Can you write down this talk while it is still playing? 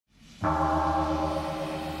Morning,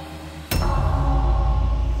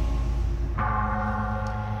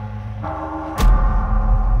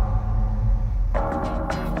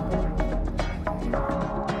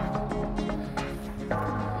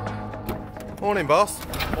 boss.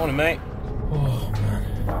 Morning, mate. Oh, man.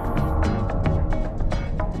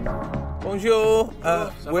 Bonjour.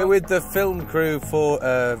 We're with the film crew for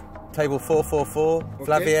table 444, okay.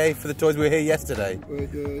 Flavien, for the toys. We were here yesterday.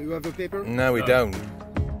 You have a paper? No, we don't.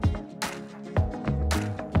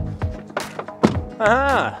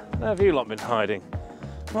 Aha! Where have you lot been hiding?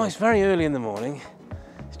 Well, it's very early in the morning.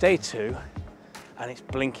 It's day 2, and it's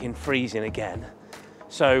blinking freezing again.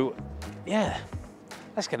 So, yeah.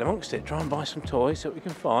 Let's get amongst it, try and buy some toys that we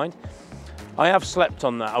can find. I have slept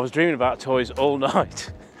on that. I was dreaming about toys all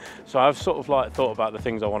night. So I've sort of like thought about the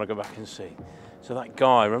things I want to go back and see. So that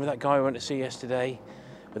guy, remember that guy we went to see yesterday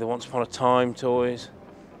with the Once Upon a Time toys?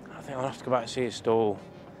 I think I'll have to go back and see his stall.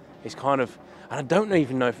 It's kind of, and I don't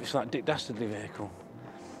even know if it's that Dick Dastardly vehicle.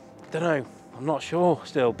 I don't know, I'm not sure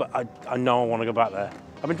still, but I know I want to go back there.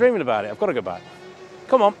 I've been dreaming about it, I've got to go back.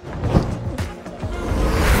 Come on.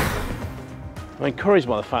 I'm encouraged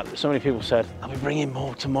by the fact that so many people said, I'll be bringing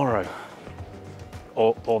more tomorrow.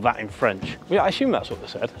 Or that in French. Yeah, I assume that's what they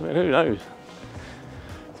said. I mean, who knows?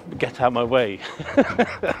 Get out of my way.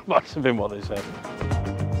 That must have been what they said.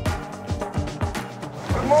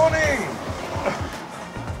 Good morning!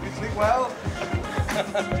 You sleep well?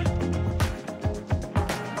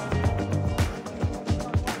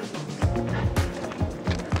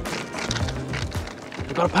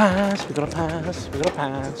 We've got a pass, we've got a pass, we've got a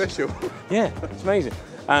pass. It's official. Yeah, it's amazing.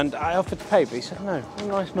 And I offered to pay, but he said no. What a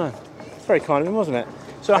nice man. It's very kind of him, wasn't it?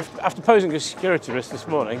 So after posing as security risk this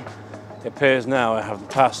morning, it appears now I have the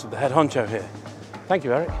pass of the head honcho here. Thank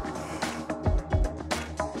you, Eric.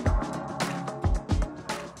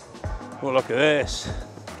 Well, look at this.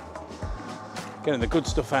 Getting the good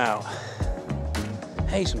stuff out.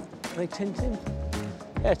 Hey, are they Tintin?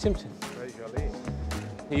 Yeah, Tintin.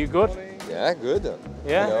 Are you good? Yeah, good.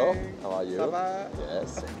 Yeah? Hello, how are you? Ça va?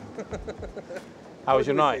 Yes. How was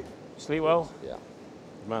your night? Sleep well? Yeah.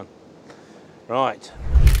 Good man. Right.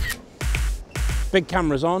 Big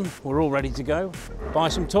camera's on, we're all ready to go. Buy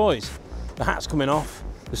some toys. The hat's coming off,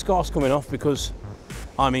 the scarf's coming off because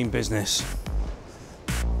I mean business.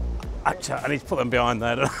 Actually, I need to put them behind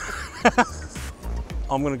there.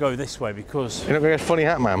 I'm going to go this way because... You're not going to get a funny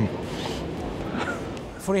hat, man?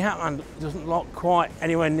 Funny Hat Man doesn't look quite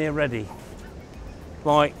anywhere near ready.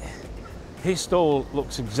 Like, his stall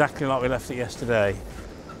looks exactly like we left it yesterday,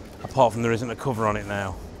 apart from there isn't a cover on it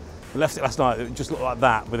now. We left it last night, it just looked like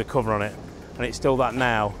that with a cover on it, and it's still that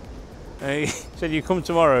now. And he said, you come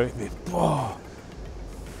tomorrow, it'd be, whoa.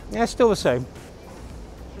 Yeah, it's still the same.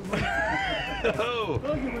 Oh.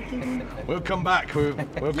 We'll come back, we'll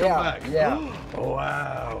come back. Yeah. Oh,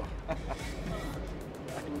 wow.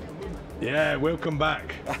 Yeah, we'll come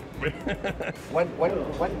back. Just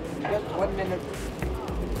 1 minute.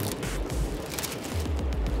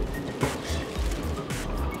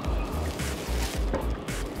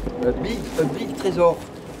 A big treasure.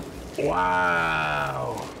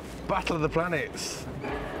 Wow. Battle of the Planets.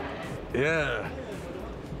 Yeah.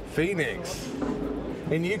 Phoenix.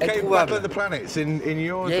 In UK, Battle of the Planets. In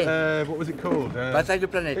yours, yeah. What was it called? Battle of the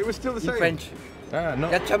Planet. It was still the same. In French. Ah,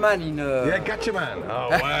 not... Gatchaman in... Yeah, Gatchaman. Oh,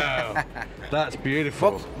 wow. That's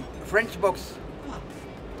beautiful. Box, French box.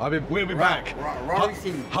 We'll be back.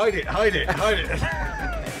 Hide it.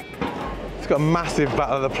 It's got a massive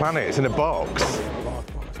Battle of the Planets in a box.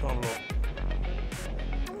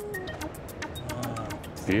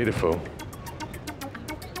 Beautiful.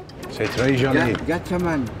 C'est très joli.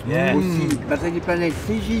 Gatchaman. Yeah. Aussi. Battle of the Planet.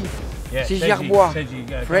 CJ. Yeah, CJ Arbois.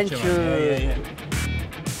 French.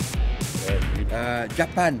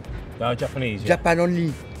 Japan. No, Japanese. Yeah. Japan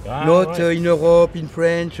only. Ah, Not right. in Europe, in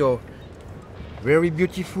French. Or very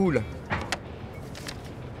beautiful.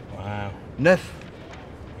 Wow. Neuf.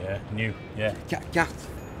 Yeah, new. Yeah. Carte.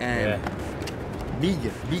 And Yeah.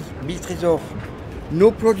 big treasure.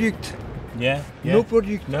 No product. Yeah. No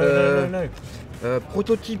product. No.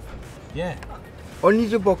 Prototype. Yeah. Only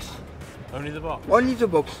the box. Only the box. Only the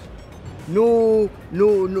box. No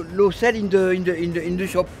sell in the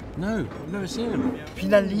shop. No, I've never seen them.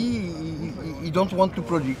 Finally, he don't want to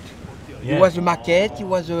product. Yeah. It was a maquette. It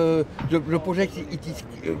was the project. It is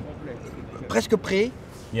presque prêt.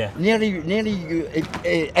 Yeah. Nearly,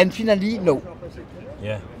 and finally no.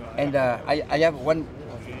 Yeah. And I have one.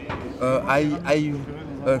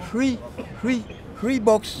 Three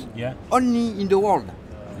box. Yeah. Only in the world.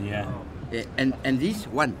 Yeah. And this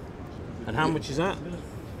one. And how much is that?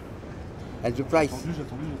 And the price.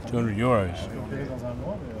 200 euros.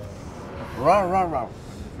 Rah, rah, rah.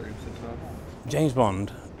 James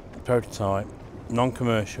Bond prototype,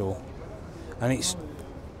 non-commercial, and it's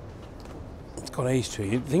got age to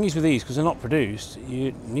it. The thing is with these, because they're not produced,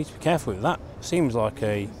 you need to be careful with that. Seems like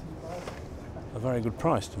a very good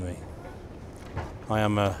price to me. I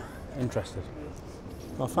am interested.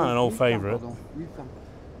 I found an old favourite.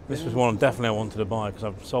 This was one definitely I wanted to buy because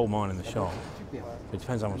I've sold mine in the shop. It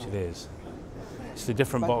depends how much it is. It's a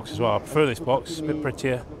different box as well. I prefer this box, it's a bit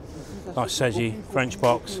prettier. Nice sedgy French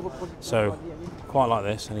box. So quite like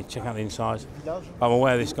this. I need to check out the inside. I'm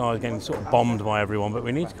aware this guy is getting sort of bombed by everyone, but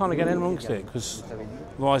we need to kind of get in amongst it because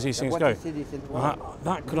otherwise these things go.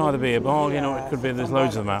 That could either be a bargain or it could be there's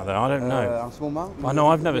loads of them out there. I don't know. I know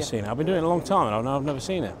I've never seen it. I've been doing it a long time and I know I've never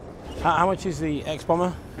seen it. How much is the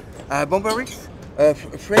X-Bomber? Bomber X?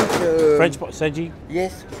 French. French sedgy?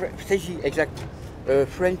 Yes, sedgy, exact.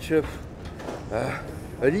 French.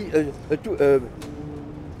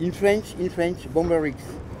 In French, Bomber X.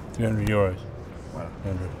 300 euros. Wow.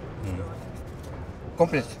 300.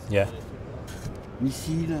 Complete. Yeah.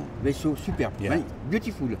 Missile, vaisseau, superbe. Yeah.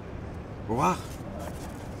 Beautiful. Wow.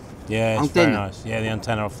 Yeah, it's antenna. very nice. Yeah, the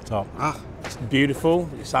antenna off the top. Ah. It's beautiful.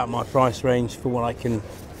 It's out of my price range for what I can,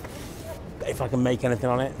 if I can make anything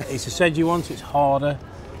on it. It's a sedgy one, so it's harder,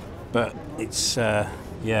 but it's,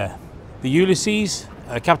 yeah. The Ulysses,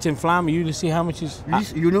 Captain Flam, Ulysses, how much is?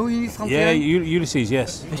 You know Ulysses from Yeah, Ulysses,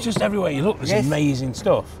 yes. It's just everywhere you look, there's amazing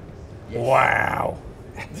stuff. Yes. Wow.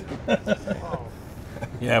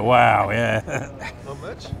 Yeah, wow, yeah. How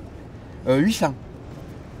much? 800.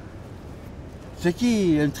 Ce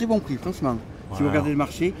qui est un très bon prix, franchement. Wow. Si vous regardez le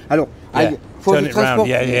marché. Alors, Yeah. for Turn the it round. transport.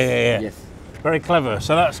 Yeah, yeah. Yes. Very clever.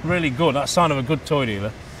 So that's really good. That's a sign of a good toy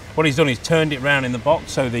dealer. What he's done is turned it round in the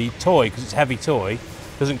box so the toy, because it's a heavy toy,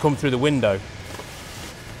 doesn't come through the window.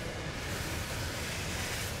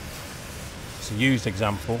 It's a used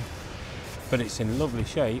example, but it's in lovely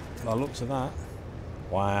shape by the looks of that.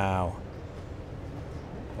 Wow.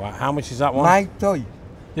 Wow. How much is that one? My toy.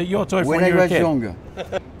 Your toy when when you were I a was kid? young.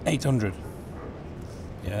 800.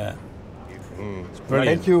 Yeah. It's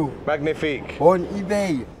brilliant. Thank you. Magnifique. On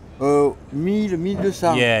eBay, 1000,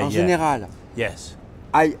 1200 Yeah, en yeah. général. Yes.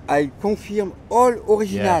 I confirm all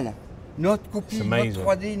original. Yeah. Not copy, It's not amazing.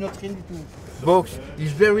 3D, not rien du tout. Box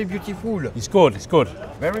is very beautiful. It's good. It's good.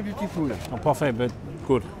 Very beautiful. Not parfait, but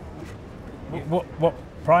good. What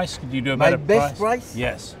price? Could you do a My better best price?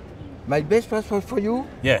 Yes. My best price for you?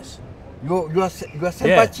 Yes. You are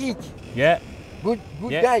sympathetic. Yeah. Good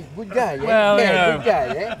Yeah. guy, good guy. Well, yeah, you know, good guy.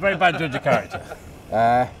 Eh? Very bad judge of character.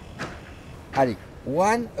 Allez,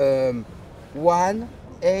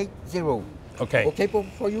 180. Okay. Okay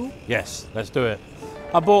for you? Yes, let's do it.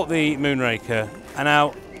 I bought the Moonraker, and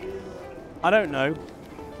now I don't know,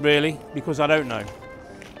 really, because I don't know.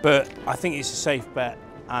 But I think it's a safe bet,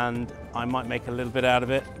 and I might make a little bit out of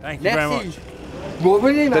it. Thank you very much.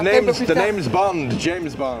 The name's Bond,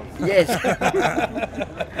 James Bond. Yes.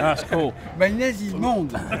 That's cool. My name is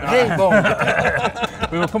Bond. James Bond.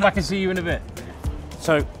 We will come back and see you in a bit.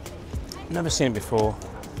 So, never seen it before.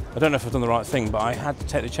 I don't know if I've done the right thing, but I had to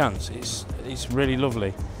take the chance. It's really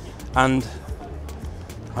lovely, and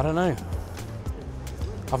I don't know.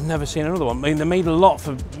 I've never seen another one. I mean, they made a lot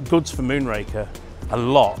for goods for Moonraker, a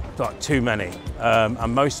lot, like too many,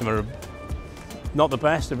 and most of them are not the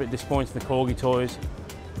best. They're a bit disappointing. The Corgi toys,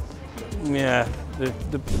 yeah, the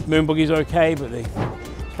Moon Buggy's okay, but the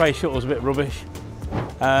Space Shuttle's a bit rubbish.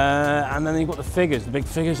 And then you've got the figures, the big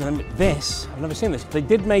figures, and then this, I've never seen this. They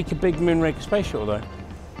did make a big Moonraker Space Shuttle though.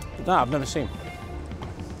 But that I've never seen.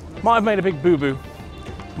 Might have made a big boo-boo.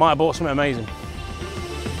 Might have bought something amazing.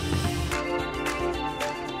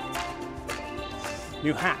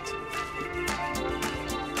 New hat.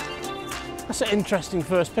 That's an interesting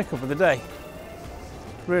first pickup of the day.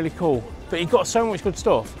 Really cool. But he got so much good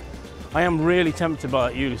stuff. I am really tempted by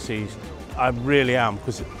that Ulysses. I really am,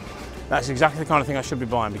 because that's exactly the kind of thing I should be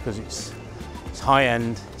buying, because it's high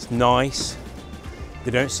end, it's nice.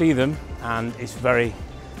 They don't see them, and it's very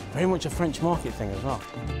much a French market thing as well.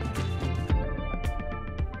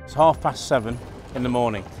 It's 7:30 in the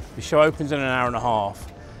morning. The show opens in an hour and a half.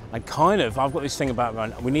 And I've got this thing about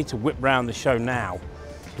going, we need to whip round the show now,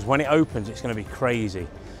 because when it opens, it's going to be crazy.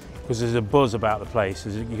 Because there's a buzz about the place.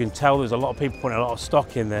 You can tell there's a lot of people putting a lot of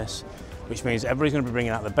stock in this, which means everybody's going to be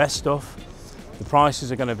bringing out the best stuff. The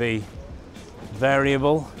prices are going to be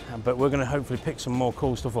variable, but we're going to hopefully pick some more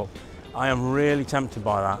cool stuff up. I am really tempted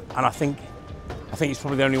by that, and I think it's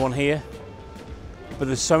probably the only one here. But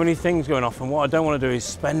there's so many things going off, and what I don't want to do is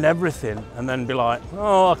spend everything and then be like,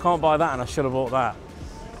 oh, I can't buy that and I should have bought that.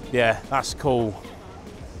 Yeah, that's cool.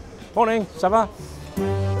 Morning, ça va?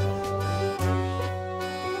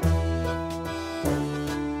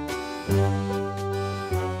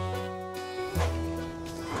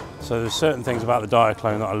 So there's certain things about the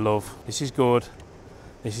Diaclone that I love. This is good.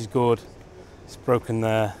 This is good. It's broken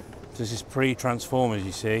there. This is pre-Transformers,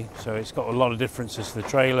 you see. So it's got a lot of differences to the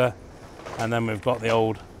trailer. And then we've got the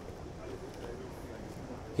old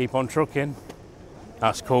Keep on Trucking.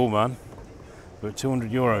 That's cool, man. But 200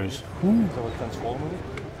 euros.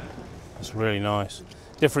 That's really nice.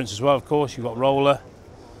 Difference as well, of course, you've got Roller,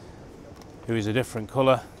 who is a different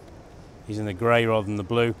colour. He's in the grey rather than the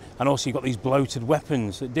blue. And also you've got these bloated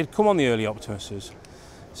weapons that did come on the early Optimuses.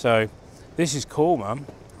 So this is cool, man.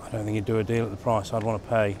 I don't think you'd do a deal at the price I'd want to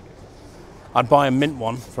pay. I'd buy a mint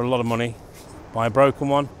one for a lot of money. Buy a broken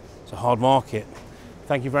one, it's a hard market.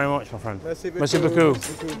 Thank you very much, my friend. Merci beaucoup.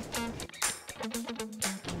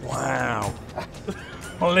 Wow.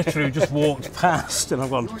 I literally just walked past and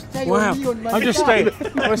I've gone, wow, I'm just staying.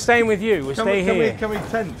 We're staying with you, we'll stay here. Can we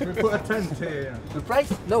tent? Can we put a tent here? The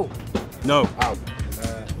price? No. No. Oh.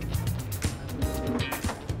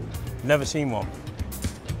 Never seen one.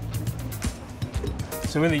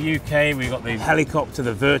 So in the UK, we got the helicopter,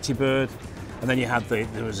 the vertibird, and then you had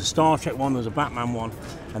there was a Star Trek one, there was a Batman one,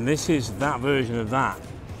 and this is that version of that.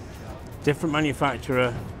 Different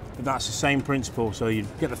manufacturer, but that's the same principle. So you'd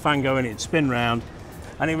get the fan going, it'd spin round,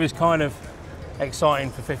 and it was kind of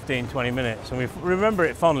exciting for 15, 20 minutes. And we remember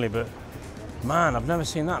it fondly, but man, I've never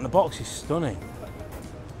seen that, and the box is stunning.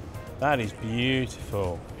 That is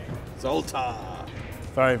beautiful. Zoltar.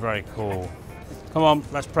 Very, very cool. Come on,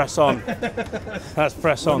 let's press on. Let's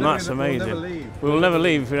press on, that's amazing. We will never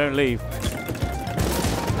leave if we don't leave.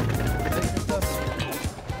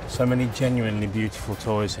 So many genuinely beautiful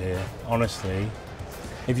toys here. Honestly,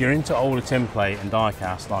 if you're into older tinplate and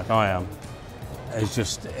die-cast like I am,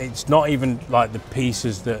 it's not even like the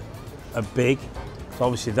pieces that are big. So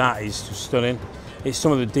obviously that is just stunning. It's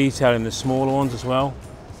some of the detail in the smaller ones as well.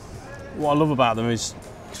 What I love about them is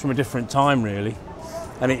it's from a different time really,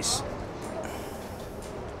 and it's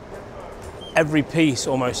every piece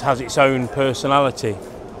almost has its own personality.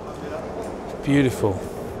 It's beautiful.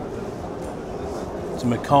 It's a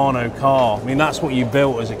Meccano car. I mean, that's what you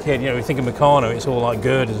built as a kid. You know, we think of Meccano, it's all like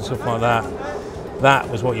girders and stuff like that. That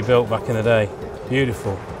was what you built back in the day.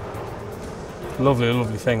 Beautiful. Lovely,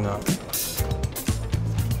 lovely thing, that.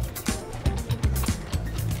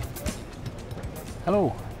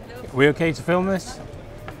 Hello. Are we okay to film this?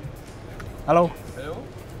 Hello. Hello.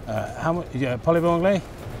 How much? Parlez-vous anglais?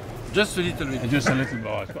 Just a little bit. Just a little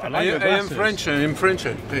bit. I am French. I'm French.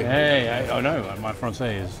 Hey, I know. My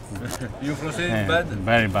Francais is. Your Francais is bad.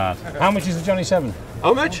 Very bad. How much is the Johnny 7?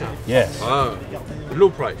 How much? Yes. Low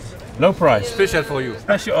price. Low price. Special for you.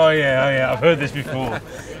 Special. Oh yeah. I've heard this before.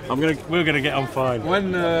 We're gonna get on fine.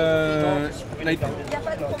 190.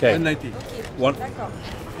 Okay. 190.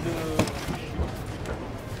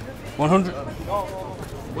 100.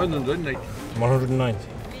 190. 190.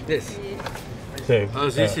 Yes. So,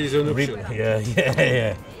 this is an option.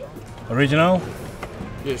 Yeah. Original?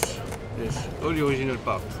 Yes. All the original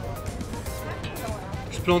parts.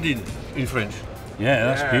 Splendid in French. Yeah,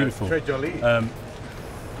 that's beautiful. Très joli.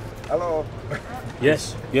 Hello.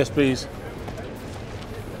 Yes, please.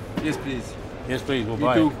 Yes, please. Yes, please. We'll Me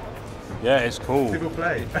buy too. it. Yeah, it's cool. S'il vous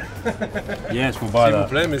plaît. Yes, we'll buy S'il vous that.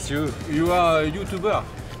 plaît, monsieur. You are a YouTuber.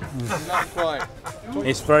 Not quite.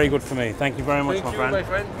 It's very good for me. Thank you very much, Thank you, my my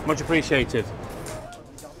friend. Much appreciated.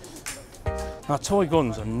 Now, toy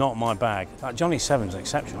guns are not my bag. That Johnny 7's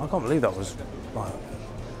exceptional. I can't believe that was like,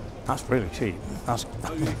 that's really cheap. That's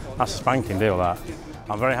a spanking deal, that.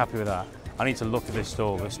 I'm very happy with that. I need to look at this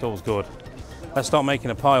stall. This stall's good. Let's start making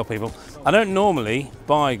a pile, people. I don't normally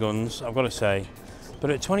buy guns, I've got to say, but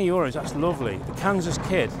at 20 euros, that's lovely. The Kansas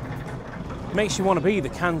Kid. Makes you want to be the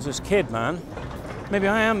Kansas Kid, man. Maybe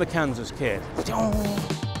I am the Kansas Kid. Oh.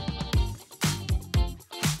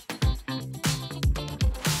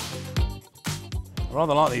 I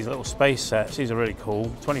rather like these little space sets. These are really cool.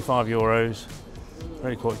 25 euros.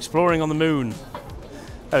 Really cool. Exploring on the moon.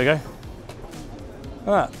 There we go.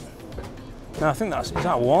 Look at that. Now I think is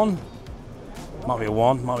that a 1? Might be a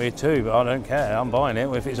 1, might be a 2, but I don't care. I'm buying it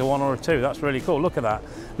if it's a 1 or a 2. That's really cool. Look at that.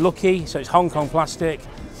 Lucky, so it's Hong Kong plastic.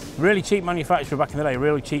 Really cheap manufacturer back in the day.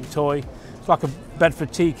 Really cheap toy. It's like a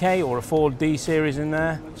Bedford TK or a Ford D series in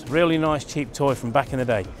there. It's a really nice cheap toy from back in the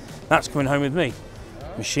day. That's coming home with me.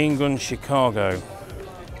 Machine Gun Chicago.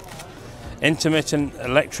 Intermittent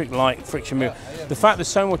electric light friction move. The fact there's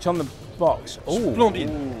so much on the box. Ooh. Splendid.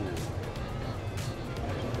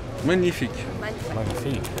 Magnifique.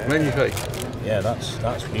 Magnifique. Yeah. Magnifique. Yeah, that's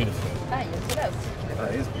beautiful. That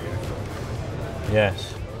is beautiful.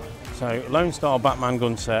 Yes. So Lone Star Batman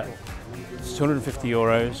gun set. It's 250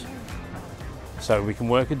 euros. so we can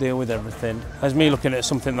work a deal with everything. There's me looking at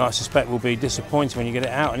something that I suspect will be disappointing when you get it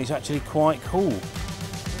out, and it's actually quite cool.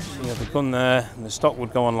 So you have the gun there, and the stock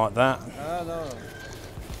would go on like that. Ah, no.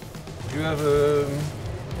 You have the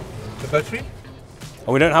battery?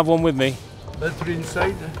 Oh, we don't have one with me. Battery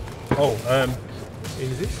inside? Oh,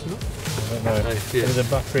 In this, no? I don't know. There's a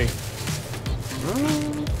battery in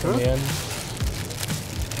the end.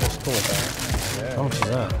 What's cool about it? Yeah. How much is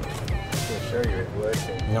that? I'll show you it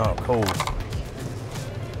working. No, cool.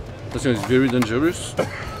 This is very dangerous.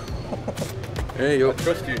 Hey, yo. I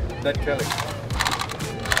trust you, Ned Kelly.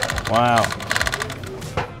 Wow.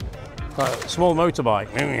 Like a small motorbike.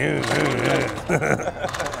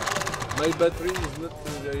 My battery is not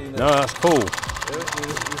very nice. No, that's cool.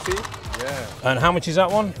 You see? Yeah. And how much is that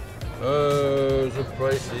one? The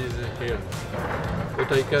price is here.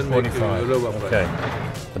 But I can make a 45. lower price. Okay.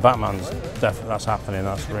 The Batman's definitely, that's happening.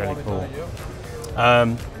 That's really cool.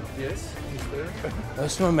 Yes,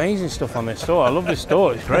 There's some amazing stuff on this store. I love this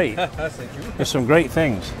store. It's great. thank you. There's some great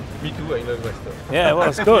things. Me too, I love Leicester. Yeah, well,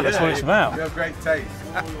 that's good. That's what it's about. You have great taste.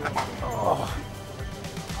 Oh,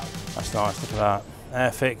 that's nice. Look at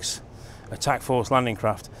that. Airfix Attack Force landing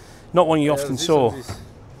craft. Not one you often saw.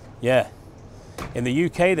 Yeah. In the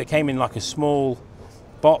UK, they came in like a small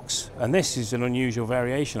box, and this is an unusual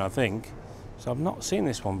variation, I think. So I've not seen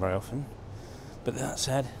this one very often. But that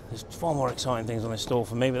said, there's far more exciting things on this store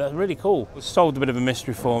for me, but that's really cool. It solved a bit of a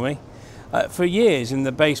mystery for me. For years in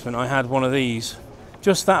the basement, I had one of these,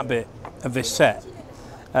 just that bit of this set.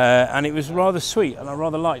 And it was rather sweet, and I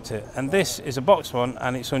rather liked it. And this is a box one,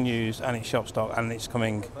 and it's unused, and it's shop stock, and it's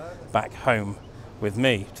coming back home with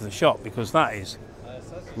me to the shop, because that is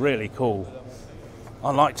really cool. I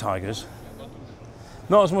like tigers.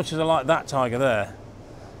 Not as much as I like that tiger there,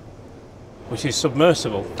 which is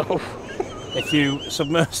submersible. Oh. If you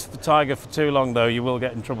submerge the tiger for too long, though, you will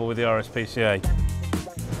get in trouble with the RSPCA.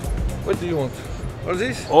 What do you want? All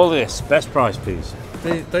this? All this, best price, please.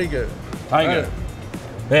 Tiger. Tiger.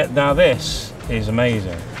 Now this is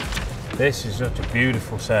amazing. This is such a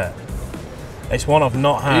beautiful set. It's one I've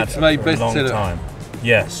not had It's my for a long bestseller. time.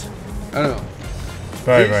 Yes, Alors, it's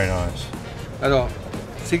very, This? very nice. alors,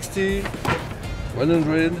 60,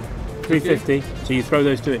 100, 350. So you throw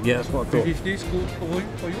those to it. Yeah, that's what I thought. 350 is good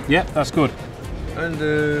for you? Yeah, that's good. And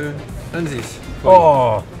this.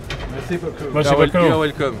 Oh, Merci beaucoup. merci You're beaucoup.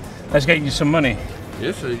 welcome. Let's get you some money.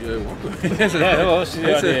 Yes, I want. Yes, Yeah, well, that's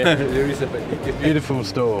the idea. Very sympathetic. Beautiful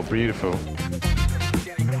store, beautiful.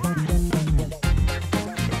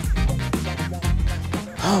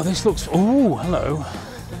 Oh, this looks. Oh, hello.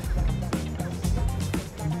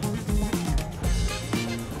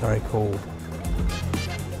 Very cool. I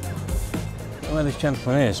don't know where this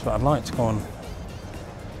gentleman is, but I'd like to go on.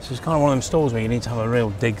 This is kind of one of them stores where you need to have a real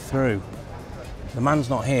dig through. The man's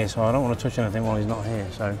not here, so I don't want to touch anything while he's not here.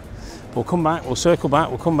 So we'll come back, we'll circle back,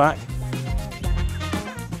 we'll come back.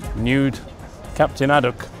 Nude Captain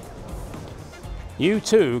Haddock. You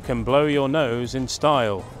too can blow your nose in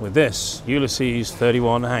style with this Ulysses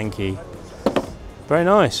 31 hanky. Very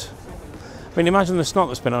nice. I mean, imagine the snot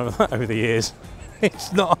that's been over that over the years.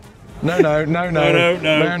 It's not. No, no, no, no,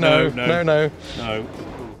 no. No.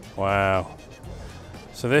 Wow.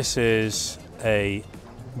 So this is a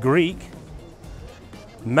Greek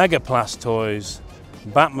Megaplast Toys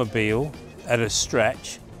Batmobile at a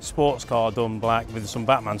stretch, sports car done black with some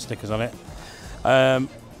Batman stickers on it. I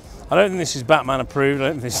don't think this is Batman approved. I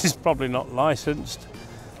don't think this is probably not licensed.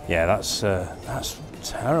 Yeah, that's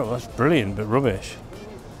terrible. That's brilliant, but rubbish.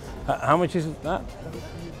 How much is that?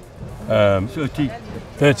 30.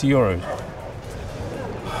 30 euros.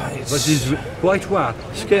 But it's quite rare,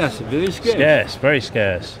 scarce, very scarce. Scarce, very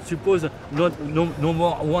scarce. Suppose no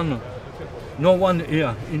more one, no one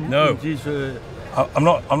here in, No. in this. I'm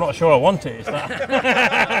not sure I want it. Is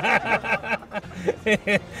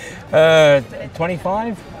that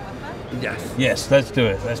 25? Yes. Yes, let's do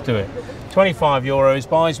it. Let's do it. 25 euros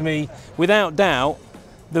buys me, without doubt,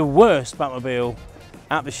 the worst Batmobile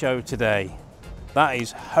at the show today. That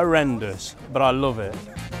is horrendous, but I love it.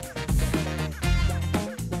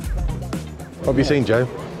 What have you seen, Joe?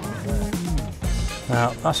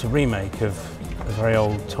 Now, that's a remake of a very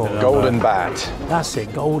old toy. Golden Bat. That's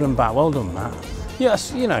it, Golden Bat. Well done, Matt.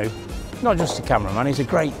 Yes, you know, not just a cameraman, he's a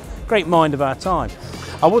great mind of our time.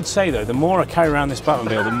 I would say, though, the more I carry around this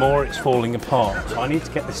Batmobile, the more it's falling apart. So I need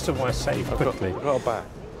to get this somewhere safe quickly. Not a bat.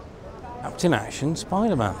 Captain Action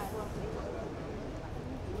Spider-Man.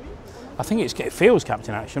 I think it feels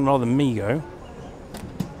Captain Action rather than Mego.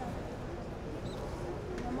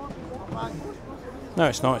 No,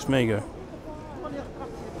 it's not, it's Mego.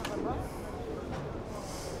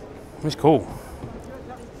 It's cool.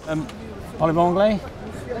 Olive anglais?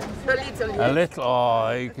 A little. A little.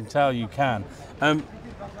 Oh, you can tell you can.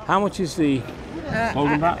 How much is the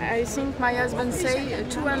golden bat? I think my husband say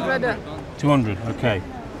 200. 200. Okay.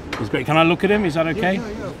 It's great. Can I look at him? Is that okay?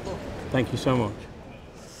 Thank you so much.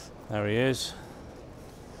 There he is.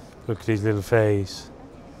 Look at his little face.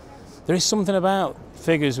 There is something about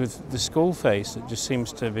figures with the skull face that just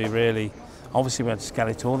seems to be really. Obviously, we had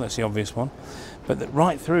Skeletor. That's the obvious one. But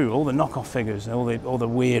right through all the knockoff figures, all the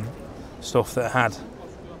weird stuff that had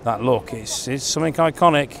that look, it's something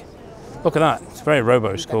iconic. Look at that. It's very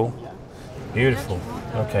Robo Skull. Beautiful.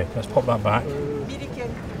 Okay, let's pop that back.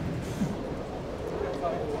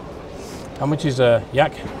 How much is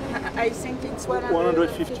yak? I think it's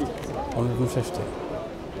 150. 150.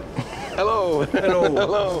 Hello. Hello.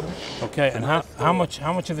 Hello. Okay, and how much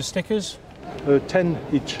are the stickers? 10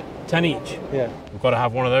 each. 10 each. Yeah. We've got to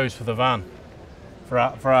have one of those for the van, for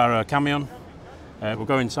our camion. We'll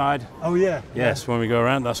go inside. Oh yeah. Yes, when we go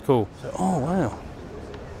around, that's cool. Oh wow.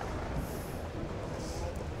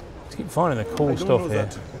 I keep finding the cool stuff here.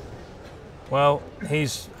 That. Well,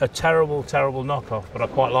 he's a terrible, terrible knockoff, but I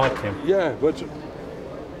quite like him. Yeah, but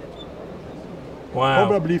Wow.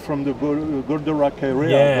 probably from the Goldorak area.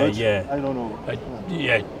 Yeah, but yeah. I don't know.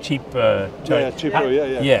 Yeah, cheap. Yeah, cheaper.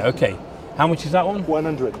 Yeah. Yeah, okay. How much is that one?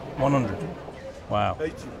 100. 100. Wow.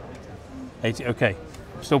 80. Okay.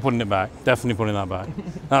 Still putting it back. Definitely putting that back.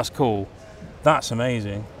 That's cool. That's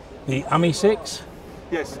amazing. The Ami 6?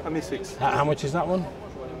 Yes, Ami 6. How much is that one?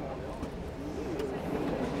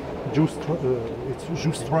 It's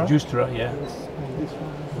Justra. Justra, yeah. This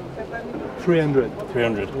one. 300.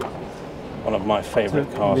 300. One of my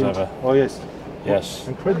favourite cars ever. Oh yes. Yes.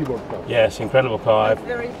 Incredible car. Yes, incredible car.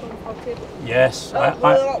 Very comfortable. Yes,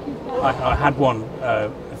 I had one a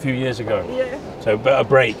few years ago. Yeah. So, but a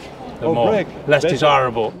brake. Brake. Less Better.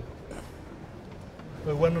 desirable.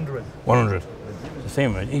 100. 100. The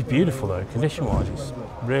thing, he's beautiful though, condition-wise. He's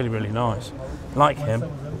really, really nice. Like him,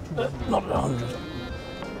 not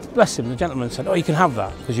 100. Bless him. The gentleman said, "Oh, you can have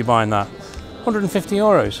that because you're buying that." 150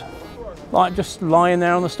 euros. Like just lying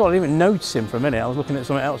there on the stall. I didn't even notice him for a minute. I was looking at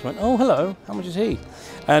something else. Went, "Oh, hello. How much is he?"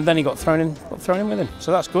 And then he got thrown in with him.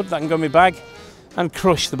 So that's good. That can go in my bag and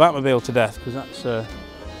crush the Batmobile to death because that's.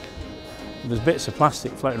 There's bits of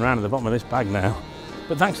plastic floating around at the bottom of this bag now.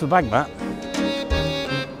 But thanks for the bag, Bat.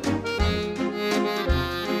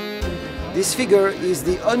 This figure is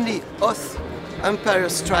the only Oath Empire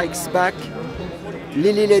Strikes Back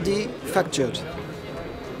Lily Lady factured.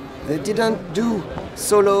 They didn't do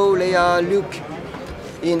Solo, Leia, Luke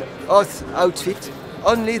in Oath outfit,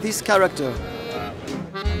 only this character.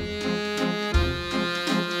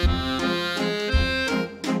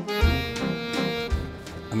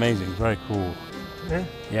 Amazing, very cool. Yeah?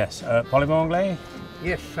 Yes, Olive anglais?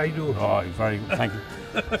 Yes, I do. Oh, very good, thank you.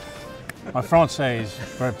 My Francais is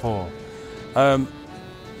very poor.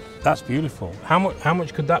 That's beautiful. How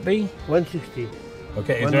much could that be? 160.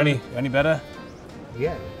 Okay, is there any better?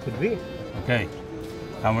 Yeah, could be. Okay.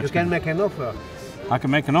 How much? You can make an offer. I can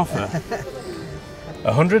make an offer.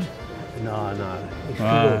 100? No, it's too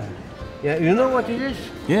low. Yeah, you know what it is?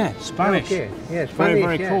 Yeah, Spanish. Okay. Yeah, Spanish.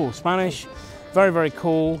 Very cool. Spanish, very, very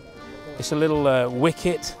cool. It's a little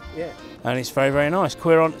wicket. Yeah. And it's very, very nice.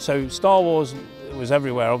 So Star Wars was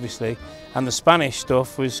everywhere, obviously, and the Spanish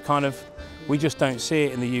stuff was kind of. We just don't see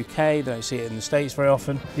it in the UK. Don't see it in the States very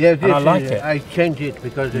often. Yeah, and I like it. I changed it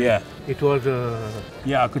because it was.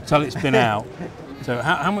 Yeah, I could tell it's been out. So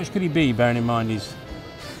how much could he be? Bearing in mind he's.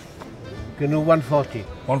 You know, 140.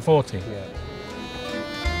 140. Yeah.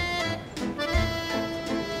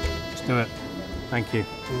 Let's do it. Thank you.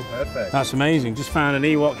 Perfect. That's amazing. Just found an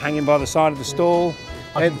Ewok hanging by the side of the stall.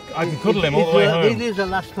 I can cuddle him all the way home. This is the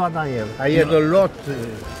last one I have. I had a lot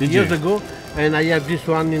years ago, and I have this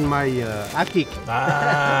one in my attic.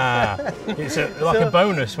 Ah, it's like a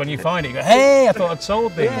bonus when you find it. You go, hey, I thought I'd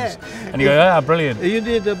sold these. Yeah. And you go, ah, brilliant. You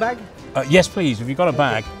need a bag? Yes, please. Have you got a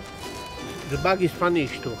bag? The bag is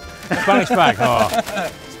Spanish too. Spanish bag. Oh,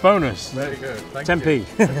 it's bonus. Very good. Thank 10p. you.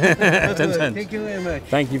 10 cents. Thank you very much.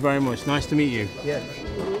 Thank you very much. Nice to meet you. Yes.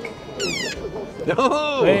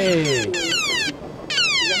 Oh, Hey.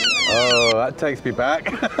 oh, that takes me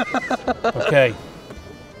back. Okay.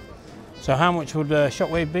 So how much would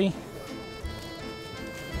Shockwave be?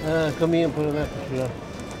 Come here and put it up.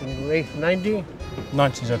 90?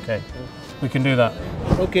 90 is okay. We can do that.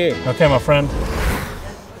 Okay. Okay, my friend.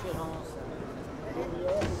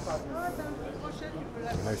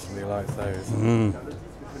 Emotionally like those.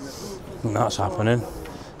 That's happening.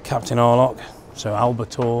 Captain Arlock. So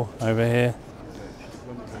Albator over here.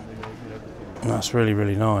 And that's really,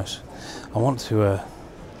 really nice. I want to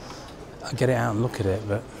get it out and look at it,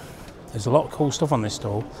 but There's a lot of cool stuff on this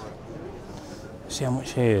stall. See how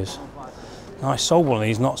much here is. Now I sold one of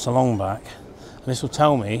these not so long back, and this will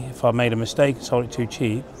tell me if I made a mistake and sold it too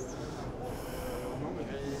cheap.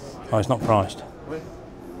 Oh, it's not priced.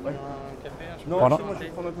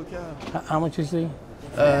 How much is the?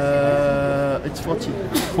 It's 40.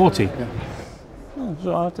 40? Yeah. Oh,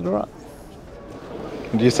 so I have to do that.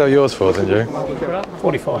 Do you sell yours for, then, Joe?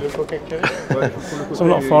 45. So I'm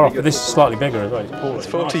not far off, but this is slightly bigger as well. It's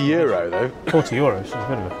 40 euro though. 40 euros, so it's a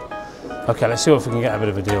bit of a... Okay, let's see if we can get a bit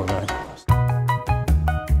of a deal going.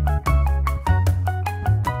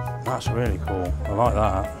 That's really cool. I like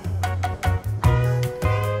that.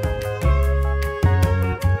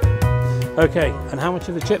 Okay, and how much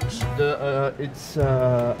are the chips? It's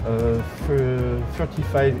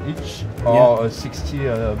 35 each, or 60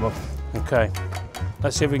 both. Okay,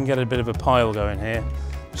 let's see if we can get a bit of a pile going here.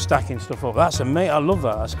 Stacking stuff up. That's amazing. I love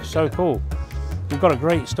that. That's so cool. You've got a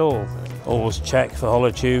great stall. Always check for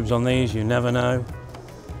hollow tubes on these. You never know.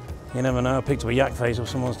 You never know. I picked up a yak face off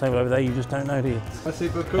someone's table over there. You just don't know, do you? That's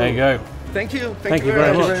super cool. There you go. Thank you. Thank you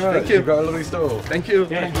very much. Thank you. You've got a lovely stall. Thank you.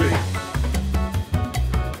 Yeah.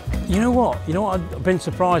 You know what? I've been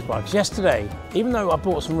surprised by? Because yesterday, even though I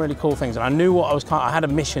bought some really cool things and I knew what I had a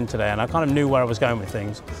mission today and I kind of knew where I was going with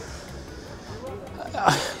things.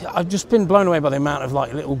 I've just been blown away by the amount of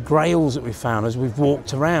like little grails that we've found as we've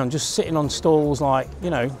walked around, just sitting on stalls like, you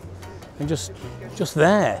know, and just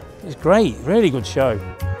there. It's great, really good show.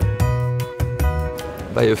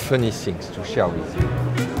 Buy a funny things to share with you.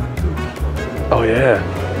 Oh yeah.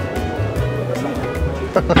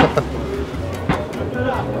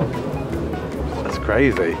 That's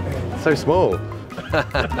crazy. So small.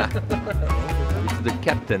 It's the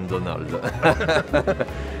Captain Donald.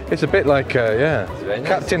 It's a bit like, yeah, nice.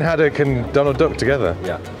 Captain Haddock and Donald Duck together.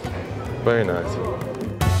 Yeah. Very nice.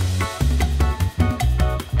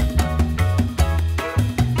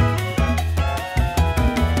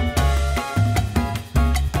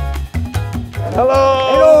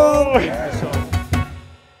 Hello!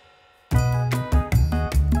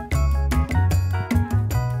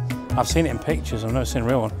 I've seen it in pictures, I've never seen a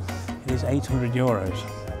real one. It is 800 euros.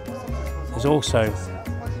 There's also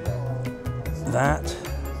that.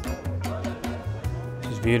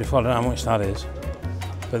 This is beautiful, I don't know how much that is.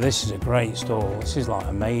 But this is a great stall. This is like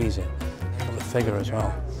amazing. Look at the figure as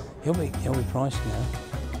well. He'll be pricey now.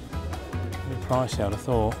 He'll be pricey, I'd have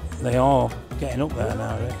thought. They are getting up there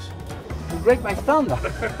nowadays. You break my stand.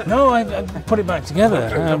 No, I put it back together.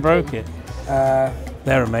 I broke it.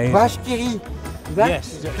 They're amazing. Vache Thierry.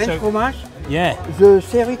 Yes. French fromage. Yeah. The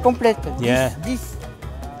série complète. Yeah. This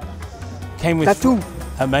Came with tattoo.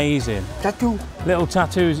 Amazing. Tattoo. Little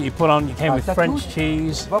tattoos that you put on. You came with tattoos. French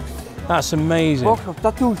cheese. Box. That's amazing. Box of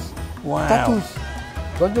tattoos. Wow. Tattoos.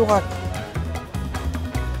 Goldorak.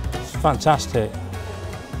 It's fantastic.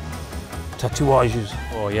 Tatouages.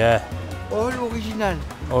 Oh yeah. All original.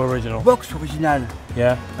 All original. Box original.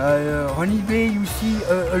 Yeah. On eBay you see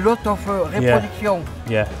a lot of reproduction.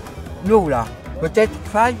 Yeah. No là. Peut-être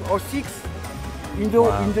 5 or 6 in the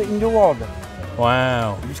world.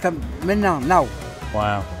 Wow. Jusqu'à maintenant, now.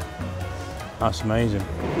 Wow. That's amazing.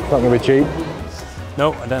 Not going to be cheap.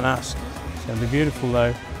 No, I don't ask. It's going to be beautiful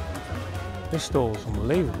though. This stall's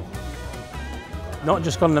unbelievable. Not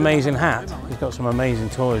just got an amazing hat, he's got some amazing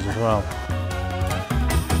toys as well.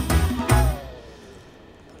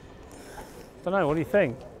 Don't know, what do you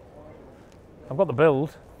think? I've got the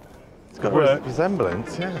build. It's got a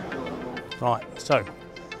resemblance, yeah. Right, so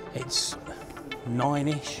it's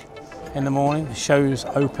 9-ish in the morning. The show's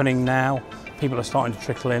opening now. People are starting to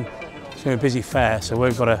trickle in. It's going to be a busy fair, so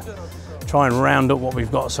we've got to try and round up what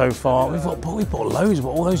we've got so far. We've bought loads, we've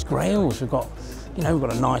got all those grails. We've got, you know, we've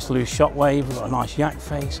got a nice loose shockwave, we've got a nice yak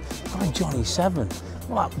face, we've got a Johnny 7.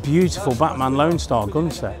 What that beautiful Batman Lone Star gun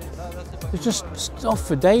set. There's just stuff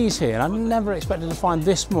for days here, and I never expected to find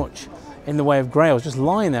this much in the way of grails just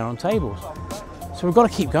lying there on tables. So we've got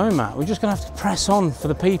to keep going, Matt. We're just going to have to press on for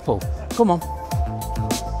the people. Come on.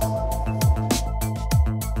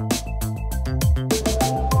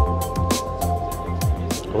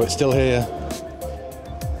 Oh, it's still here.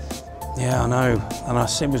 Yeah, I know. And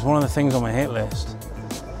it was one of the things on my hit list.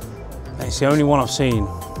 It's the only one I've seen.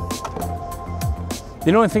 The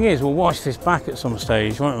annoying thing is, we'll watch this back at some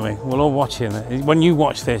stage, won't we? We'll all watch it. When you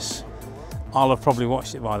watch this, I'll have probably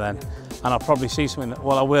watched it by then. And I'll probably see something that,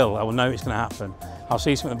 well, I will know it's going to happen. I'll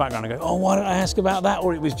see something in the background and go, oh, why didn't I ask about that?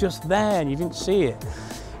 Or it was just there and you didn't see it.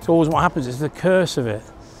 It's always what happens, it's the curse of it.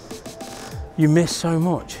 You miss so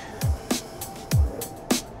much.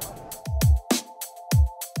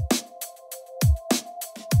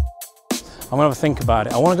 I'm gonna have a think about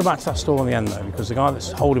it. I want to go back to that stall in the end though, because the guy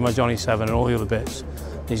that's holding my Johnny 7 and all the other bits,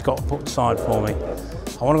 he's got put aside for me.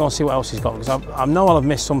 I want to go and see what else he's got, because I know I'll have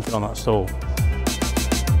missed something on that stall.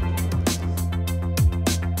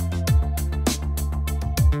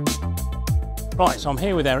 Right, so I'm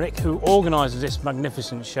here with Eric, who organises this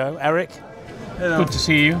magnificent show. Eric, hello. Good to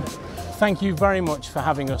see you. Thank you very much for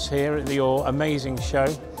having us here at your amazing show.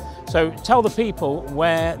 So tell the people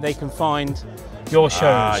where they can find your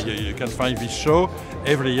shows. You can find this show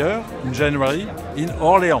every year in January in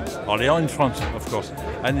Orléans. Orléans in France, of course.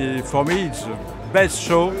 And for me, it's the best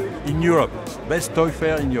show in Europe, best toy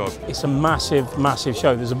fair in Europe. It's a massive, massive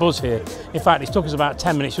show. There's a buzz here. In fact, it took us about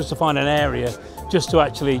 10 minutes just to find an area just to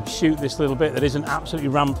actually shoot this little bit that isn't absolutely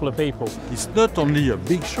rammed full of people. It's not only a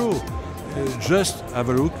big show, just have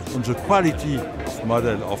a look on the quality of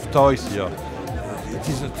model of toys here. It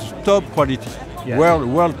is a top quality, yeah.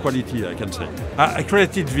 world quality, I can say. I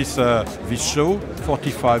created this show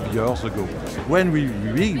 45 years ago. When we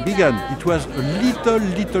began, it was a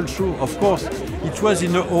little show, of course. It was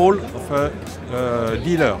in the hall of a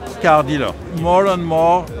dealer, car dealer. More and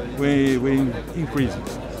more we increase.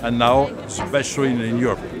 And now it's the best show in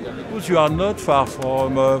Europe. Because you are not far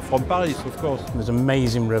from Paris, of course. There's an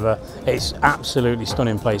amazing river. It's absolutely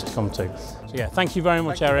stunning place to come to. So yeah, thank you very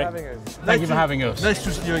much, Eric. Thank you for having us. Nice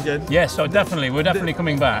to see you again. Yes, so definitely, we're definitely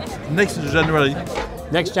coming back. Next January.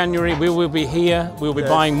 Next January, we will be here. We'll be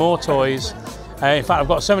buying more toys. In fact, I've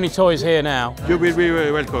got so many toys here now. You will be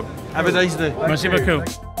very welcome. Have a nice day. Merci beaucoup.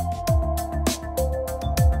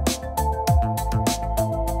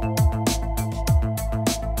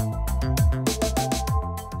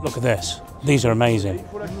 Look at this. These are amazing.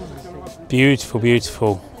 Beautiful,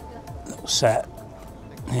 beautiful little set.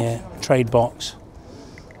 Here, trade box.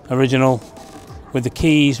 Original, with the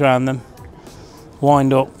keys around them.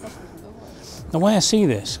 Wind up. The way I see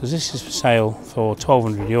this, because this is for sale for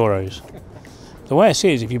 1,200 euros. The way I see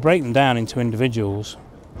it is if you break them down into individuals,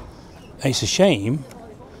 it's a shame,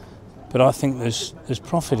 but I think there's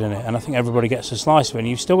profit in it, and I think everybody gets a slice of it, and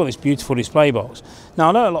you've still got this beautiful display box. Now,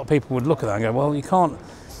 I know a lot of people would look at that and go, well, you can't,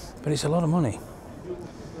 but it's a lot of money.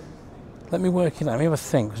 Let me work it out, let me have a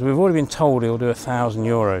think, because we've already been told he'll do 1,000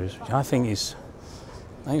 euros, which I think it's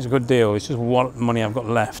a good deal. It's just what money I've got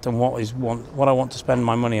left and what I want to spend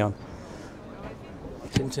my money on.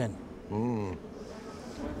 Tintin.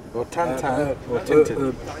 Or Tintin. Or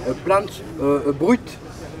Tintin. Plant brut.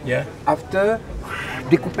 Yeah. After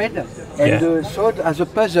decouped and sold as a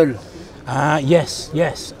puzzle. Yes,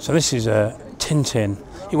 yes. So this is a Tintin.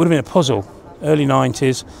 It would have been a puzzle. Early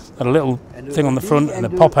 90s. Had a little thing on the front and a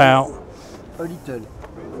pop out. A little.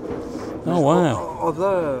 Oh wow.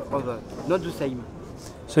 Other, not the same.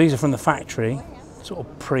 So these are from the factory, sort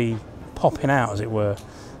of pre-popping out, as it were.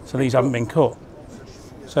 So these haven't been cut.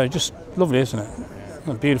 So just lovely, isn't it?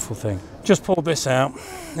 A beautiful thing. Just pulled this out.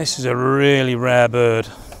 This is a really rare bird.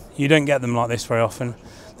 You don't get them like this very often.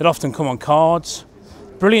 They'd often come on cards.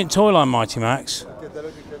 Brilliant toy line, Mighty Max.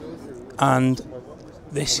 And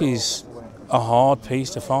this is a hard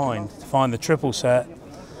piece to find the triple set.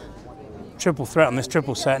 Triple threat on this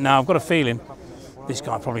triple set. Now, I've got a feeling this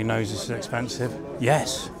guy probably knows this is expensive.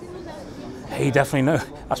 Yes. He definitely knows.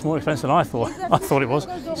 That's more expensive than I thought. I thought it was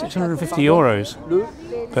 650 euros.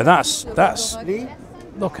 But that's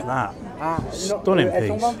look at that. Stunning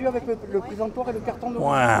piece.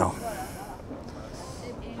 Wow.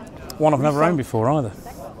 One I've never owned before either.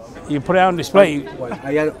 You put it out on display.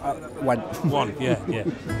 I had one. One, yeah.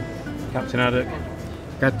 Captain Haddock.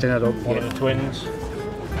 One of the twins.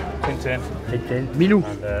 Tintin. Milou.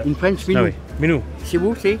 And, in French, Milou. Minou. C'est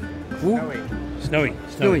vous, c'est vous.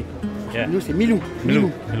 Snowy. Yeah. Nous, c'est Milou.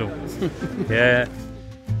 Milou. Yeah.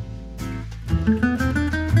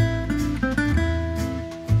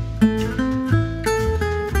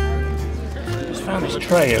 Just found this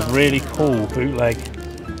tray of really cool bootleg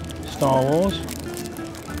Star Wars.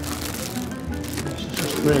 This is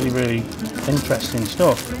just really interesting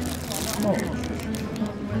stuff.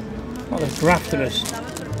 Oh, they've grafted us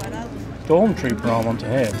Stormtrooper arm onto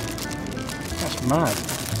here. That's mad.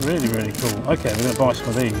 Really cool. Okay, we're going to buy some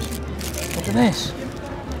of these. Look at this.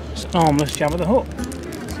 It's an armless Jabba the Hutt.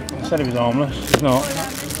 I said it was armless. It's not.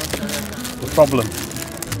 The problem.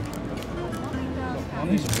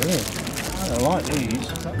 These are good. I like these.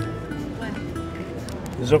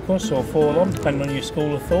 Zuckus or Forlom, depending on your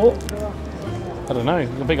school of thought. I don't know.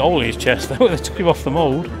 There's a big hole in his chest though. They took him off the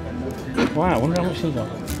mould. Wow, I wonder how much he got.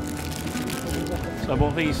 So I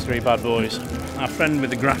bought these three bad boys. Our friend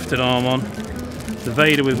with the grafted arm on, the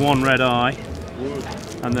Vader with one red eye,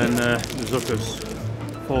 and then the Zuckus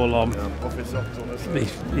Forlom.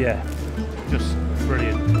 Yeah, just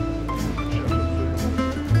brilliant.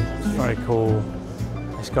 very cool.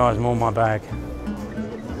 This guy's more my bag.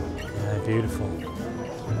 Yeah, beautiful.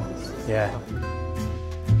 Yeah.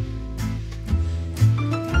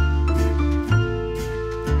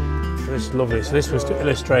 This is lovely. So this was to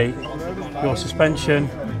illustrate your suspension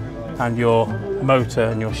and your motor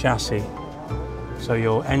and your chassis. So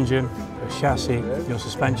your engine, your chassis, your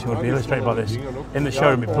suspension would be illustrated by this. In the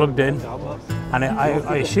showroom, it plugged in, and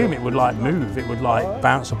I assume it would like move. It would like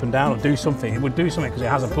bounce up and down or do something. It would do something because it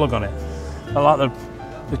has a plug on it. I like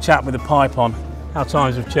the chap with the pipe on. How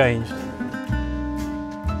times have changed.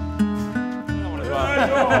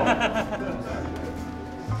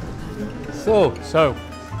 So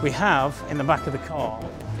we have in the back of the car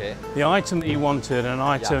the item that you wanted, an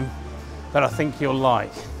item that I think you'll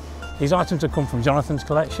like. These items have come from Jonathan's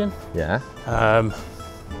collection. Yeah.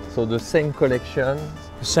 So the same collection.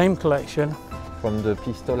 The same collection. From the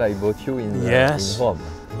pistol I bought you in Rome.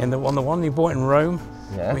 The one you bought in Rome.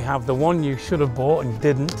 Yeah. We have the one you should have bought and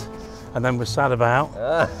didn't, and then were sad about.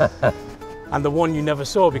 And the one you never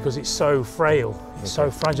saw because it's so frail, it's so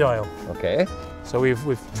fragile. Okay. So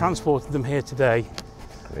we've transported them here today.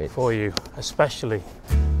 Great. For you, especially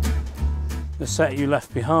the set you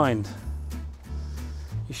left behind.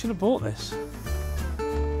 You should have bought this.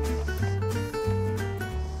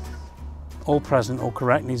 All present, all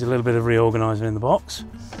correct, needs a little bit of reorganising in the box.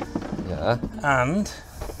 Yeah. And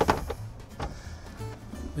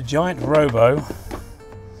the giant Robo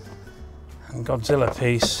and Godzilla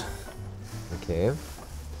piece. Okay.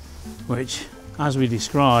 Which, as we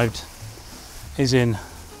described, is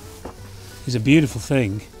a beautiful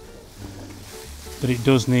thing, but it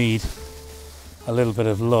does need a little bit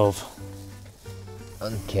of love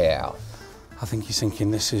and care. I think he's thinking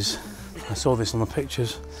this is, I saw this on the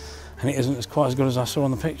pictures and it isn't quite as good as I saw on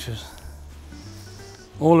the pictures.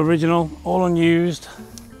 All original, all unused.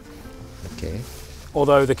 Okay.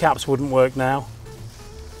 Although the caps wouldn't work now.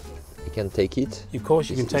 You can take it? Of course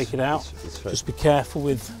you can take it out. It's right. Just be careful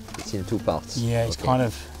with... It's in two parts. Yeah, it's kind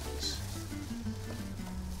of...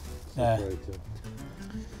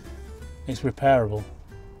 It's repairable.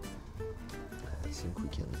 I think we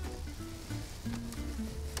can.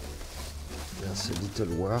 There's a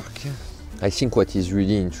little work. I think what is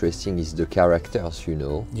really interesting is the characters, you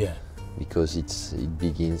know. Yeah. Because it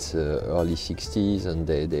begins early 60s and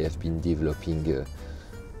they have been developing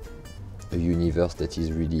a universe that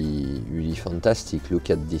is really fantastic. Look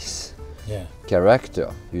at this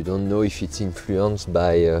character. You don't know if it's influenced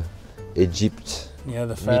by Egypt. Yeah,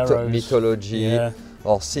 the pharaohs. Mythology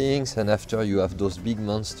or things, and after you have those big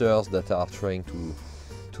monsters that are trying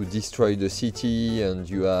to destroy the city, and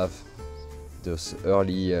you have those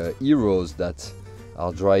early heroes that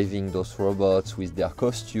are driving those robots with their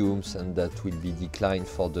costumes, and that will be declined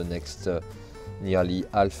for the next nearly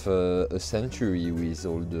half a century with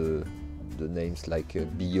all the names like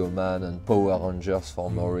Bioman and Power Rangers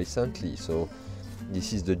for more recently. So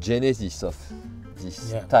this is the genesis of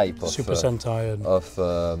this type of Super Sentai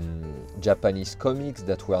Japanese comics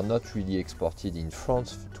that were not really exported in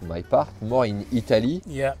France, to my part, more in Italy,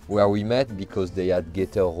 where we met because they had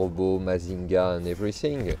Getter Robo, Mazinga and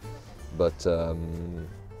everything. But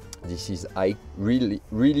this is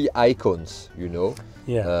really icons, you know.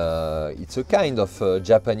 It's a kind of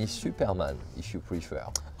Japanese Superman, if you prefer.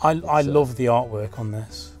 I love the artwork on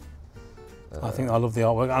this. I think I love the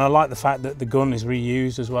artwork, and I like the fact that the gun is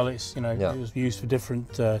reused as well. It's, you know, it was used for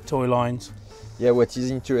different toy lines. Yeah, what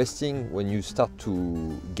is interesting when you start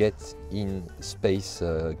to get in space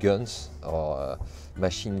guns or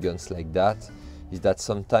machine guns like that is that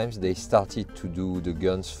sometimes they started to do the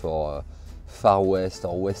guns for Far West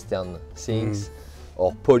or Western things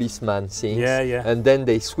or policeman things, and then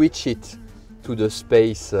they switch it to the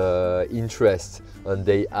space interest, and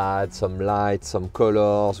they add some lights, some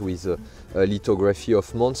colors with a lithography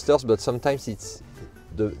of monsters, but sometimes it's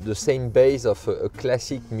the same base of a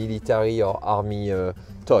classic military or army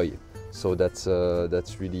toy. So that's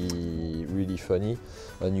really funny.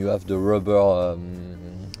 And you have the rubber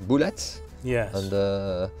bullets. Yes. And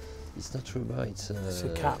it's not rubber, it's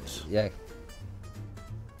the caps. Yeah.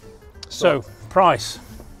 So price.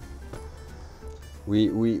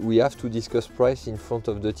 We have to discuss price in front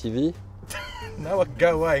of the TV. No,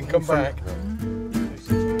 go away and come back.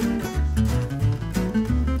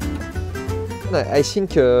 I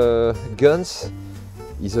think guns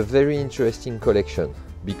is a very interesting collection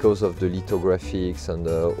because of the lithographics and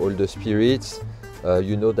all the spirits.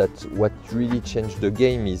 You know that what really changed the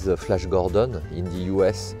game is Flash Gordon in the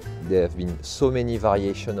US. There have been so many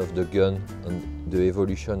variations of the gun and the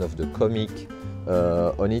evolution of the comic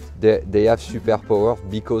on it. They have superpowers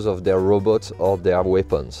because of their robots or their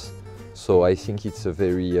weapons. So I think it's a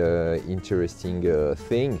very interesting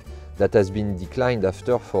thing that has been declined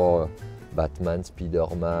after for Batman,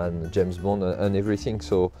 Spider-Man, James Bond and everything.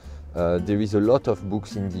 So there is a lot of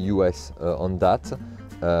books in the US on that,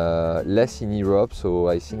 less in Europe, so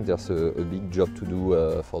I think there's a big job to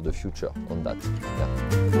do for the future on that.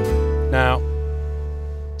 Yeah. Now,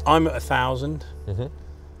 I'm at 1,000. Mm-hmm.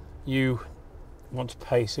 You want to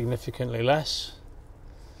pay significantly less.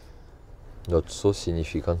 Not so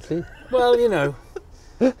significantly. Well, you know,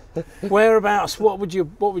 whereabouts? What would you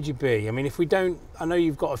be? I mean, if we don't, I know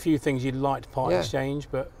you've got a few things you'd like to part exchange,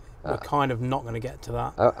 but we're kind of not going to get to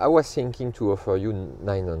that. I was thinking to offer you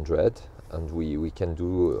 900, and we can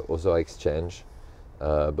do other exchange.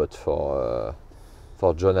 But for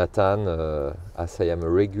Jonathan, as I am a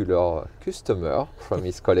regular customer from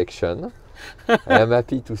his collection, I am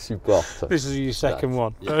happy to support. This is your second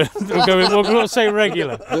one. Yeah. We'll not say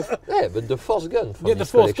regular. Yeah, but the fourth gun from the his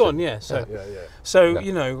fourth collection. gun, yeah. So, Yeah.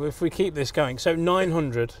 you know, if we keep this going, so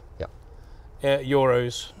 900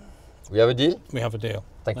 euros. We have a deal? We have a deal.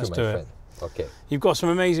 Thank Let's you, do my it. friend. Okay. You've got some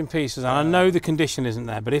amazing pieces, and I know the condition isn't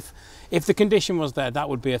there, but if the condition was there, that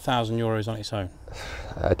would be 1,000 euros on its own.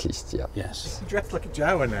 At least, yeah. Yes. You're dressed like a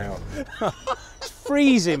Jawa now. It's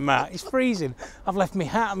freezing, Matt. It's freezing. I've left my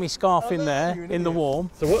hat and my scarf in there, in the warm.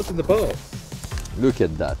 So what's in the box? Look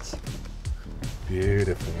at that.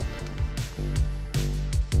 Beautiful.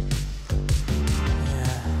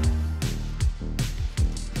 Yeah.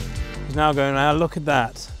 He's now going, now look at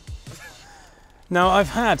that. Now I've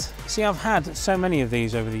had so many of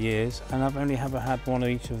these over the years, and I've only ever had one of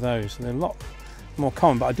each of those. So they're a lot more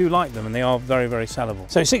common, but I do like them, and they are very, very sellable.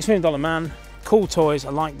 So $6 million man, cool toys, I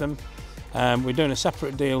like them. We're doing a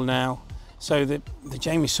separate deal now. So the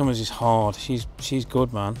Jamie Summers is hard. She's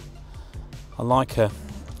good, man. I like her.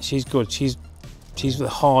 She's good. She's the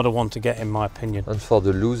harder one to get, in my opinion. And for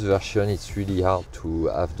the loose version, it's really hard to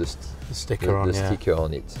have the sticker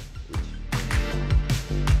on it.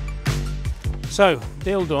 So,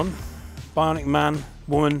 deal done. Bionic Man,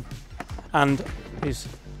 woman, and his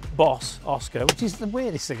boss, Oscar, which is the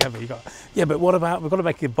weirdest thing ever. Yeah, but what about, we've got to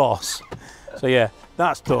make a boss. So yeah,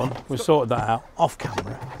 that's done. We've sorted that out off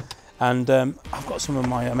camera. And I've got some of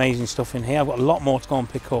my amazing stuff in here. I've got a lot more to go and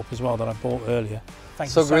pick up as well that I bought earlier. Thank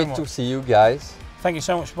you so great much. to see you guys. Thank you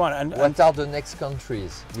so much for buying it. What are the next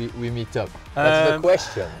countries we meet up? That's the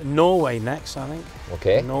question. Norway next, I think.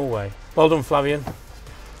 Okay. Norway. Well done, Flavien.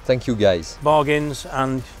 Thank you, guys. Bargains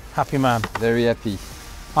and happy man. Very happy.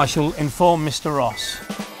 I shall inform Mr. Ross.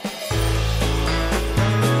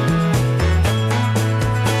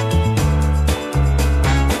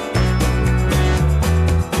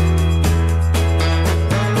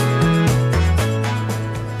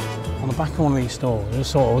 On the back of one of these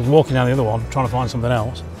stores, I was walking down the other one trying to find something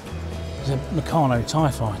else. There's a Meccano TIE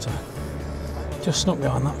fighter. Just snuck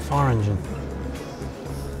behind that fire engine.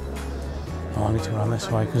 Oh, I need to run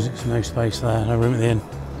this way because it's no space there, no room at the inn.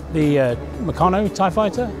 The Meccano TIE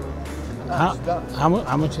fighter?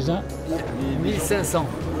 How much is that?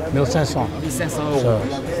 1500. 1500. 1500 So, euros.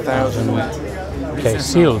 1,000. Okay,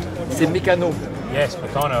 sealed. C'est Meccano. Yes,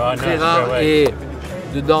 Meccano, I know. Très rare et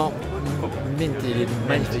dedans, mint, il est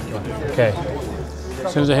magnifique. Okay.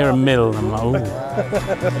 As soon as I hear a mill, I'm like,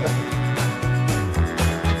 ooh.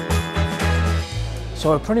 So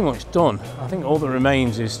we're pretty much done. I think all that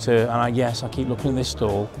remains is to, and yes, I keep looking at this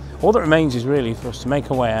stall, all that remains is really for us to make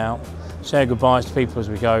our way out, say our goodbyes to people as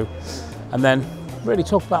we go, and then really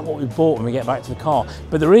talk about what we bought when we get back to the car.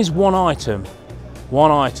 But there is one item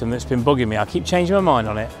that's been bugging me. I keep changing my mind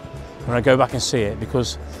on it when I go back and see it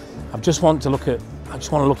because I just want to look at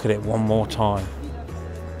it one more time.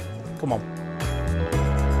 Come on.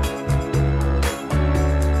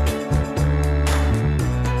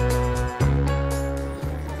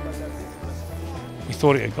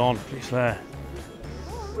 Thought it had gone, but it's there.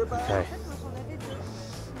 Okay.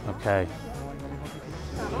 Okay.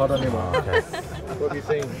 Okay. What do you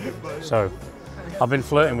think? So, I've been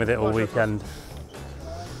flirting with it all weekend.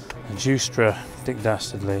 And Justra, Dick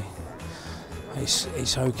Dastardly.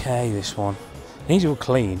 It's okay, this one. It needs all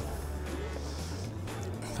clean.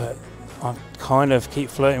 But I kind of keep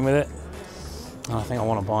flirting with it. And I think I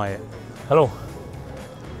want to buy it. Hello.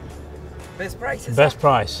 Best price, is Best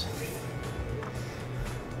price.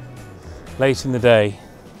 Late in the day,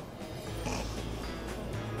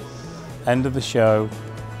 end of the show,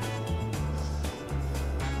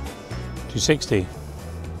 260,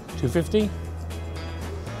 250,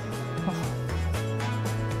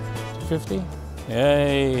 250,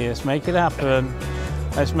 yay, let's make it happen,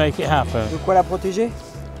 let's make it happen. De quoi la protéger?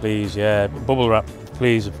 Please, yeah, bubble wrap,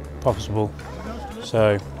 please, if possible.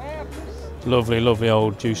 So, Lovely, lovely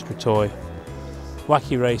old Justra toy.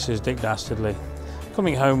 Wacky Racers, Dick Dastardly.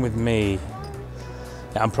 Coming home with me.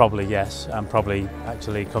 Yeah, I'm probably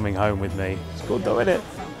actually coming home with me. It's good though, isn't it?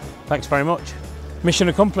 Thanks very much. Mission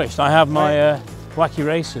accomplished. I have my Wacky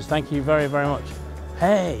Racers. Thank you very, very much.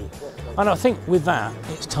 Hey, and I think with that,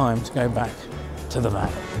 it's time to go back to the van.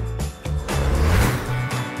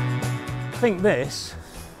 I think this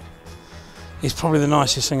is probably the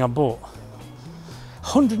nicest thing I bought.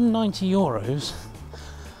 190 euros.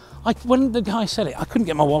 When the guy said it, I couldn't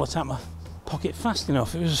get my wallet out of my pocket fast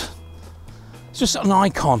enough. It's just an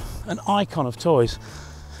icon of toys.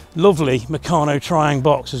 Lovely Meccano Triang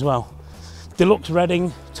box as well. Deluxe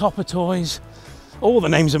Reading, Topper Toys, all the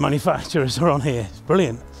names of manufacturers are on here. It's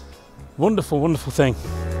brilliant. Wonderful, wonderful thing.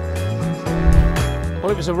 Well,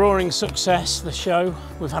 it was a roaring success, the show.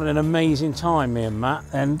 We've had an amazing time, me and Matt,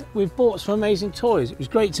 and we've bought some amazing toys. It was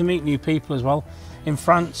great to meet new people as well in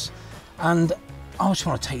France, and I just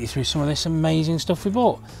want to take you through some of this amazing stuff we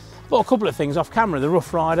bought. Bought a couple of things off camera. The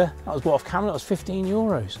Rough Rider, that was bought off camera, that was 15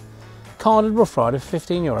 euros. Carded Rough Rider for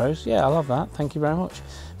 15 euros. Yeah, I love that, thank you very much.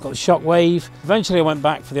 Got the Shockwave. Eventually I went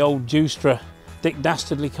back for the old Justra Dick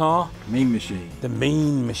Dastardly car. Mean Machine. The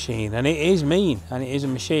Mean Machine, and it is mean, and it is a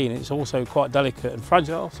machine. It's also quite delicate and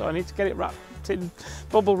fragile, so I need to get it wrapped in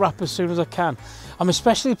bubble wrap as soon as I can. I'm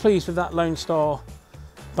especially pleased with that Lone Star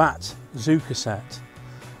Bat Zuka set.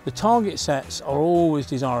 The target sets are always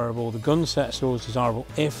desirable, the gun sets are always desirable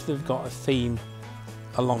if they've got a theme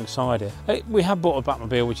alongside it. We have bought a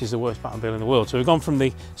Batmobile, which is the worst Batmobile in the world, so we've gone from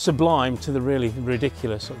the sublime to the really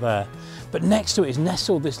ridiculous up there. But next to it is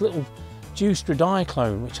nestled this little Justra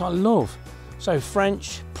Diaclone, which I love. So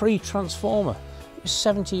French, pre-Transformer. It was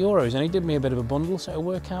 70 euros, and he did me a bit of a bundle, so it'll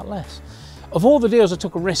work out less. Of all the deals I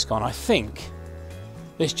took a risk on, I think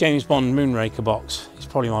this James Bond Moonraker box is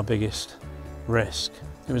probably my biggest risk.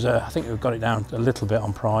 It was I think we've got it down a little bit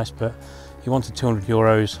on price, but he wanted 200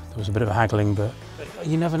 euros. There was a bit of haggling, but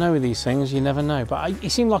you never know with these things, you never know. But he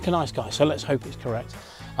seemed like a nice guy, so let's hope it's correct.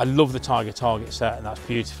 I love the Tiger target set, and that's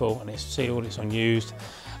beautiful, and it's sealed, it's unused.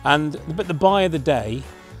 But the buy of the day,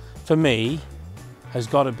 for me, has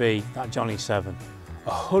got to be that Johnny 7.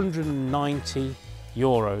 190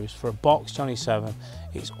 euros for a box Johnny 7.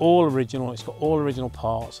 It's all original, it's got all original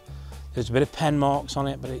parts. There's a bit of pen marks on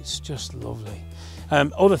it, but it's just lovely.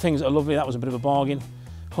 Other things that are lovely, that was a bit of a bargain.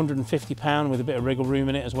 £150 with a bit of wriggle room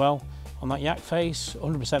in it as well. On that yak face,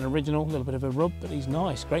 100% original, a little bit of a rub, but he's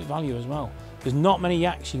nice, great value as well. There's not many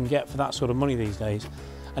yaks you can get for that sort of money these days.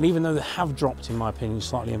 And even though they have dropped, in my opinion,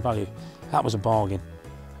 slightly in value, that was a bargain.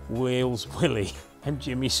 Wheels Willie and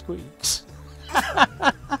Jimmy Squeaks.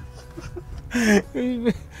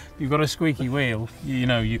 You've got a squeaky wheel, you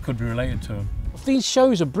know, you could be related to them. These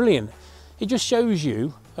shows are brilliant. It just shows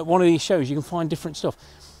you, at one of these shows, you can find different stuff.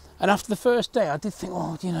 And after the first day, I did think,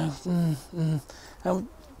 oh, you know,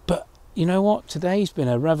 but you know what? Today's been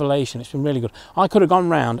a revelation. It's been really good. I could have gone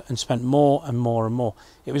round and spent more and more and more.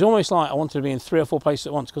 It was almost like I wanted to be in 3 or 4 places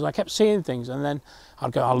at once, because I kept seeing things, and then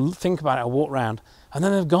I'd go, I'll think about it, I'll walk round, and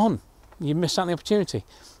then they've gone. You miss out on the opportunity.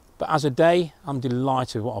 But as a day, I'm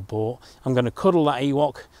delighted with what I bought. I'm going to cuddle that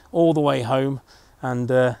Ewok all the way home, and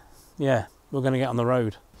yeah, we're going to get on the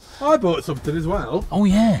road. I bought something as well. Oh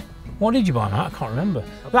yeah. What did you buy, Matt? I can't remember.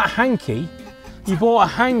 That hanky. You bought a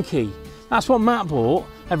hanky. That's what Matt bought,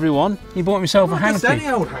 everyone. He bought himself a hanky. Just any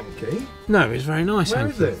old hanky. No, it's very nice. Where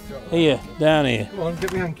hanky. is it? Here, down here. Come on, get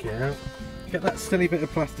the hanky out. Get that silly bit of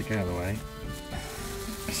plastic out of the way.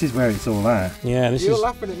 This is where it's all at. Yeah, this You're is...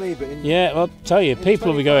 laughing at me, but in... Yeah, well, I'll tell you, people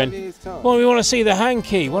will be going, well, we want to see the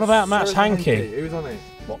hanky. What about Matt's hanky? Who's on it?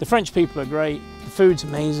 The French people are great. The food's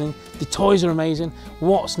amazing. The toys are amazing.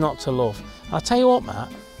 What's not to love? I'll tell you what, Matt.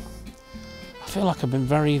 I feel like I've been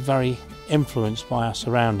very, very influenced by our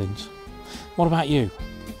surroundings. What about you?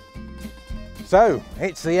 So,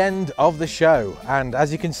 it's the end of the show, and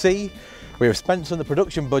as you can see, we have spent some of the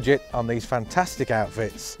production budget on these fantastic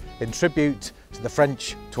outfits in tribute to the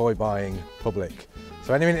French toy buying public.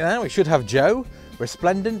 So any minute now we should have Joe,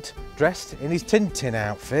 resplendent, dressed in his Tintin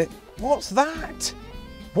outfit. What's that?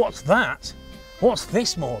 What's that? What's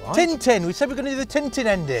this more like? Tintin! We said we were going to do the Tintin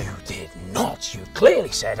ending. You did not. You clearly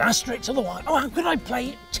said Asterix to the White. Oh, how could I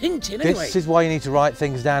play Tintin anyway? This is why you need to write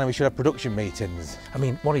things down, and we should have production meetings. I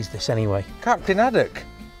mean, what is this anyway? Captain Haddock.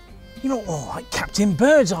 You're not all like Captain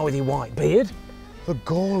Birdseye with your white beard. The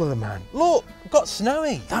gall of the man. Look, we've got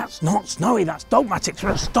Snowy. That's not Snowy, that's Dogmatics for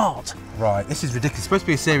a start. Right, this is ridiculous. It's supposed to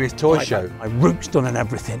be a serious toy show. My root's done and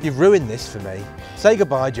everything. You've ruined this for me. Say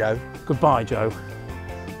goodbye, Joe. Goodbye, Joe.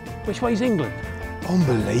 Which way's England?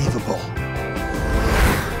 Unbelievable.